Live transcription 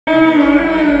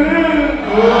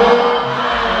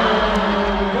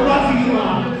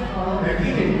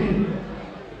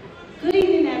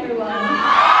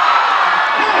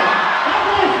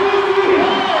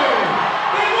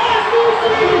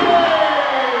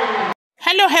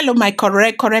Hello, my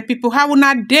correct people. How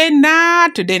una dey na?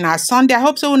 Today na Sunday. I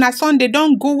hope so una Sunday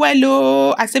don't go well.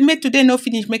 Oh, I say make today no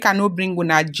finish. Make I no bring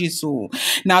una gist. Oh,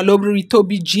 now Olori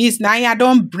Toby gist. Now I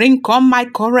don't bring come my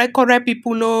correct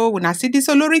people. Oh, una see this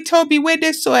Olori Toby where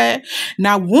they swear.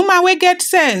 Now woman we get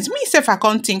sense. Me self I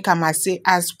can't think I say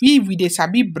as we dey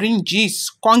sabi bring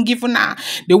gist. Can't give una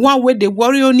the one where they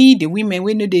worry only the women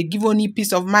when they give only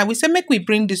peace of mind. We say make we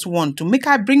bring this one too. Make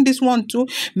I bring this one too.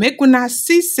 Make una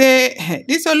see say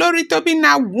this Olori Toby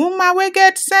na woman we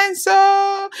get sense.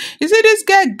 Oh, you see this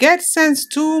girl get sense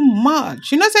too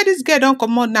much. You know say this girl don't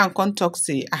come out now and come talk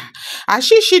say as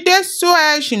she dey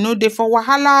swear she know dey for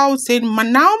wahala. Say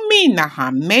Naomi na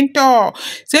her mentor.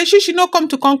 Say she no come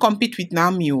to compete with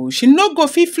Naomi. Oh, she no go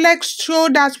fit flex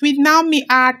shoulders with Naomi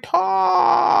at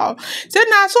all. Say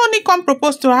na so only come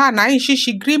propose to her na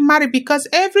she gree marry because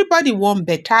everybody want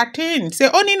better thing. Say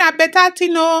only na better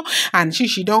thing no, and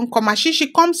she don't come. As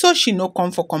she come so she no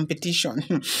come for competition.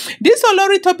 This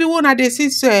Olori Toby one dey see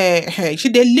she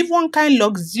dey live one kind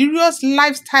luxurious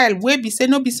lifestyle wey be say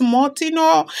no be small thing.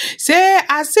 No, say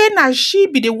I say na she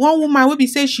be the one woman wey be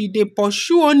say she dey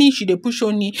pursue only, she dey push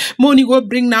only. Money go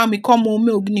bring Naomi come,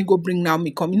 money go bring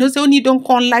Naomi come. You know say only don't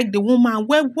come like the woman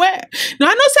well. Now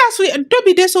I know say as we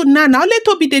Toby dey so now only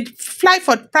Toby dey fly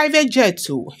for private jet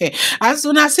too. As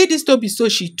soon as see this Toby so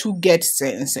she too get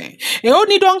sense.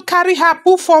 Only don't carry her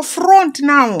put for front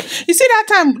now. You see that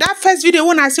time, that first video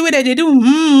when I see where they do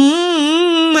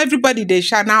everybody they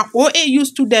shout now. OAU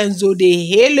students though they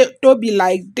hail Toby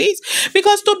like this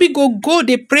because Toby go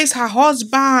they praise her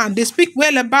husband, they speak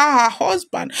well about her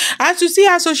husband. As you see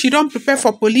her so she don't prepare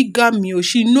for polygamy.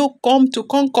 She no come to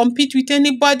compete with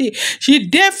anybody. She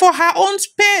there for her own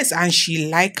space and she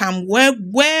like him well.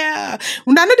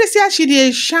 When I know they see her she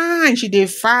dey shine, she dey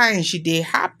fine, she dey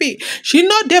happy. She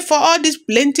not there for all this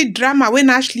plenty drama when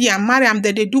Ashley and Mariam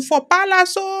they do for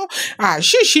palace. So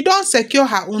she don't secure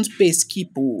her own space keep.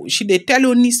 Oh, she dey tell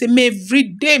Ooni say me every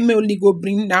day me only go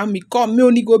bring Naomi come, me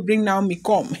only go bring Naomi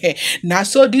come. Now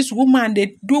so this woman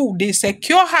they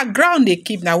secure her ground, they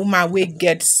keep na woman we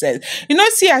get sense. You know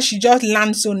see how she just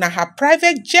land so na her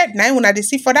private jet now when they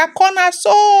see for that corner.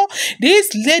 So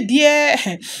this lady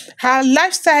her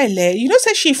lifestyle you know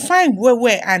say she fine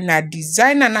well and a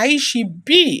designer na she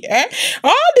be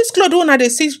all this clothes when they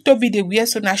see Toby they wear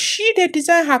so now she they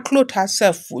design her clothes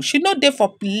herself. She not there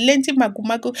for plenty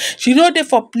magu. She not there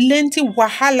for plenty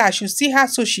wahala. She see her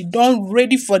so she don't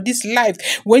ready for this life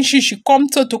when she come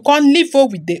to come live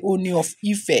with the Ooni of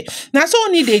Ife. Now so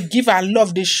only they give her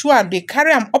love, they show her, they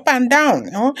carry them up and down.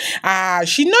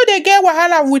 She know they get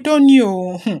wahala with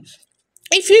Ooni.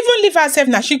 If you even leave herself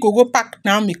now, she go back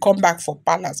now, me come back for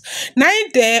palace. Now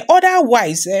there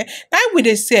otherwise, now we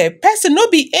they say person no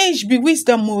be age be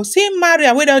wisdom. See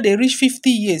Maria whether they reach 50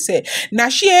 years. Now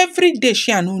she every day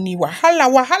she and Ooni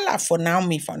wahala for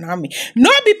Naomi.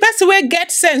 No be person where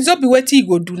get sense. No be what he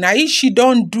go do. Now she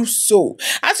don't do so.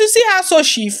 As you see her so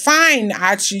she fine.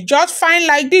 As she just fine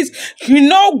like this. She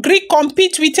no gree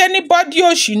compete with anybody.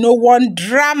 Or she no want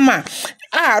drama.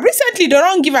 Recently they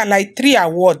don't give her like 3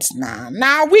 awards now.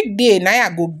 Now weekday now I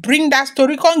go bring that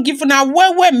story. Can't give her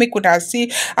where make what I see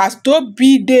as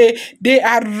Toby they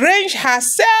arrange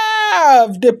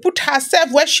herself. They put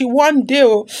herself where she want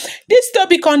do. This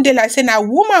Toby can't like say now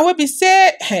woman will be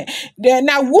say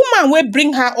now woman will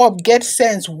bring her up get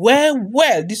sense well.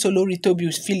 This Olori Toby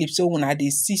Philip so when I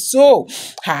see so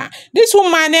this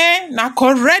woman now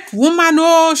correct woman.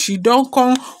 Oh she don't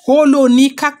come holo ni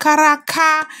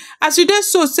kakaraka as you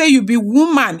so say you be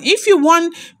woman. If you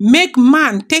want make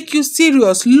man take you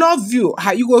serious, love you,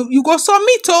 you go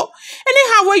submit.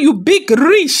 Anyhow where you big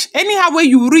rich, anyhow where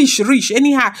you rich,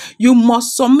 anyhow you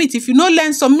must submit. If you no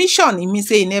learn submission, it means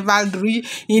say he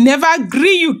never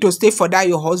agree you to stay for that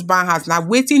your husband has. Now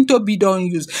waiting Toby don't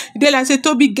use. They like say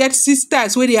Toby get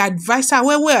sisters where they advise her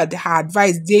well. Her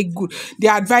advice they good. The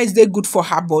advice they good for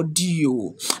her body.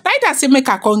 Like that say make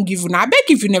I can't give you now. I beg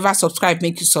if you never subscribe,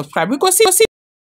 make you subscribe. Because see